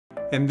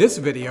In this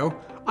video,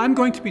 I'm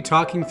going to be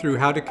talking through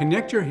how to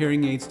connect your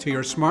hearing aids to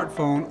your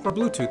smartphone or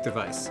Bluetooth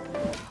device.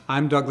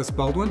 I'm Douglas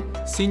Baldwin,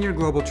 Senior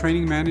Global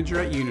Training Manager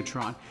at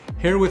Unitron,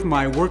 here with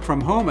my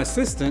work-from-home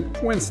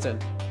assistant, Winston.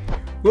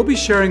 We'll be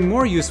sharing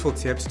more useful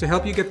tips to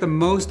help you get the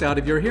most out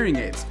of your hearing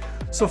aids,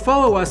 so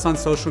follow us on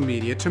social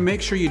media to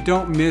make sure you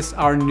don't miss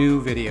our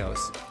new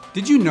videos.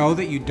 Did you know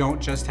that you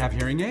don't just have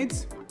hearing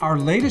aids? Our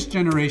latest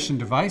generation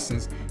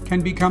devices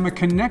can become a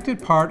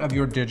connected part of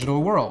your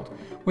digital world,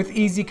 with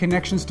easy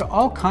connections to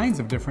all kinds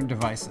of different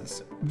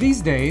devices.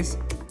 These days,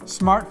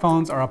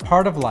 smartphones are a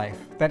part of life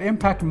that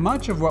impact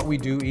much of what we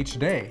do each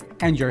day,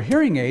 and your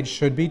hearing aids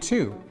should be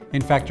too.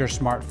 In fact, your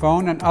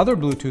smartphone and other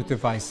Bluetooth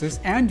devices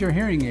and your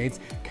hearing aids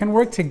can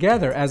work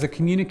together as a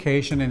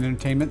communication and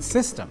entertainment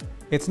system.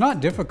 It's not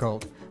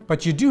difficult,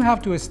 but you do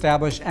have to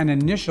establish an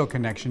initial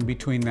connection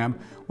between them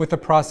with a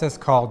process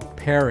called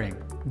pairing.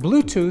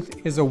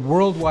 Bluetooth is a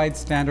worldwide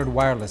standard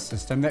wireless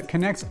system that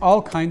connects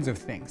all kinds of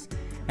things,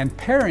 and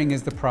pairing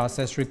is the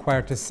process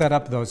required to set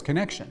up those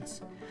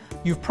connections.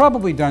 You've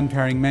probably done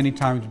pairing many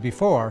times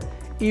before,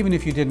 even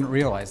if you didn't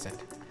realize it.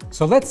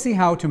 So let's see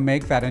how to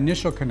make that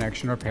initial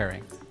connection or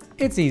pairing.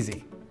 It's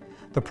easy.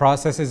 The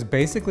process is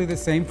basically the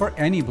same for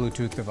any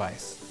Bluetooth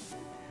device.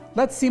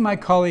 Let's see my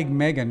colleague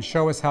Megan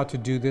show us how to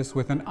do this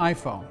with an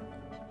iPhone.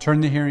 Turn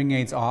the hearing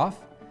aids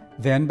off,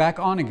 then back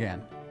on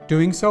again.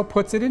 Doing so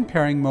puts it in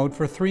pairing mode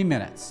for 3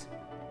 minutes.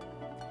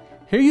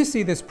 Here you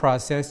see this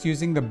process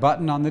using the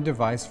button on the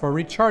device for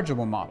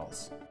rechargeable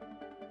models.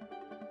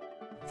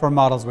 For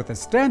models with a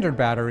standard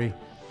battery,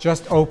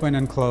 just open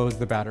and close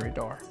the battery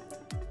door.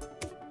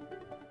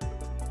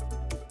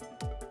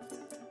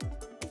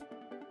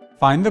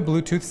 Find the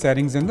Bluetooth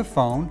settings in the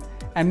phone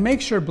and make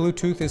sure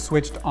Bluetooth is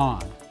switched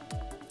on.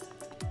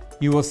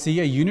 You will see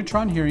a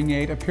Unitron hearing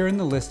aid appear in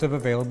the list of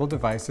available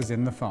devices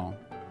in the phone.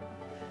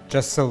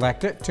 Just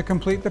select it to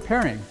complete the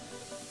pairing.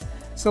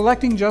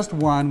 Selecting just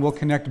one will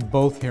connect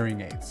both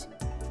hearing aids.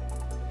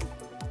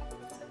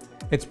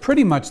 It's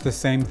pretty much the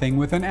same thing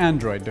with an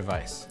Android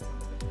device.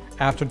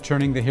 After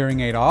turning the hearing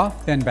aid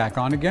off, then back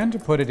on again to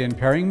put it in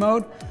pairing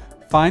mode,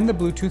 find the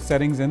Bluetooth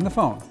settings in the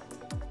phone.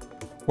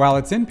 While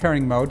it's in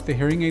pairing mode, the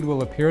hearing aid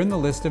will appear in the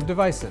list of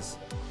devices.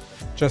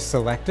 Just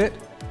select it,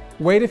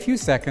 wait a few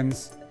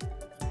seconds,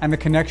 and the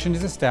connection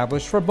is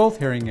established for both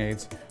hearing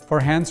aids for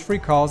hands-free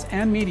calls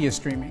and media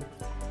streaming.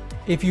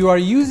 If you are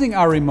using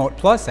our Remote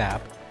Plus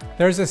app,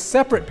 there's a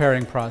separate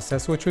pairing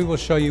process which we will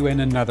show you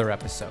in another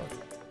episode.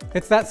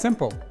 It's that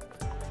simple.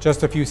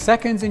 Just a few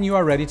seconds and you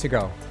are ready to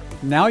go.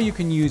 Now you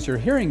can use your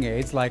hearing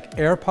aids like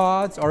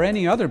AirPods or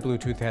any other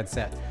Bluetooth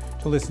headset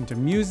to listen to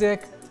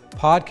music,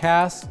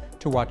 podcasts,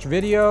 to watch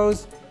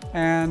videos,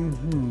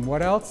 and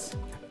what else?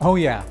 Oh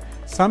yeah,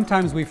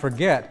 sometimes we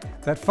forget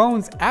that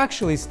phones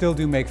actually still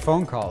do make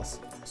phone calls.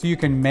 So you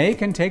can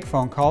make and take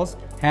phone calls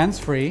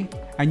hands-free,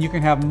 and you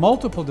can have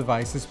multiple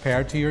devices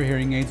paired to your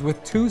hearing aids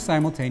with 2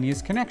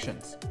 simultaneous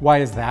connections. Why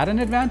is that an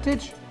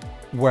advantage?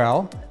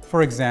 Well,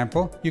 for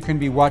example, you can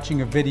be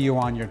watching a video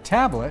on your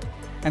tablet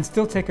and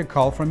still take a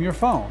call from your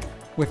phone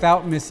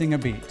without missing a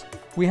beat.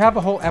 We have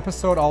a whole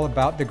episode all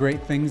about the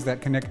great things that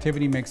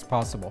connectivity makes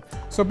possible,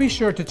 so be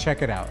sure to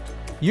check it out.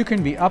 You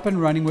can be up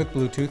and running with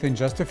Bluetooth in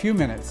just a few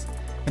minutes,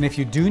 and if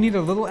you do need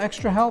a little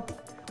extra help,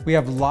 we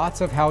have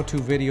lots of how-to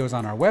videos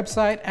on our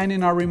website and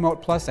in our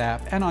Remote Plus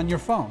app and on your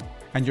phone.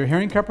 And your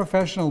hearing care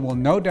professional will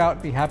no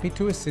doubt be happy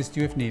to assist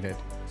you if needed.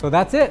 So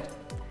that's it.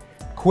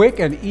 Quick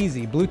and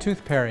easy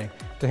Bluetooth pairing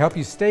to help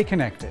you stay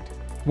connected.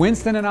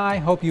 Winston and I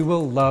hope you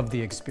will love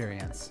the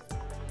experience.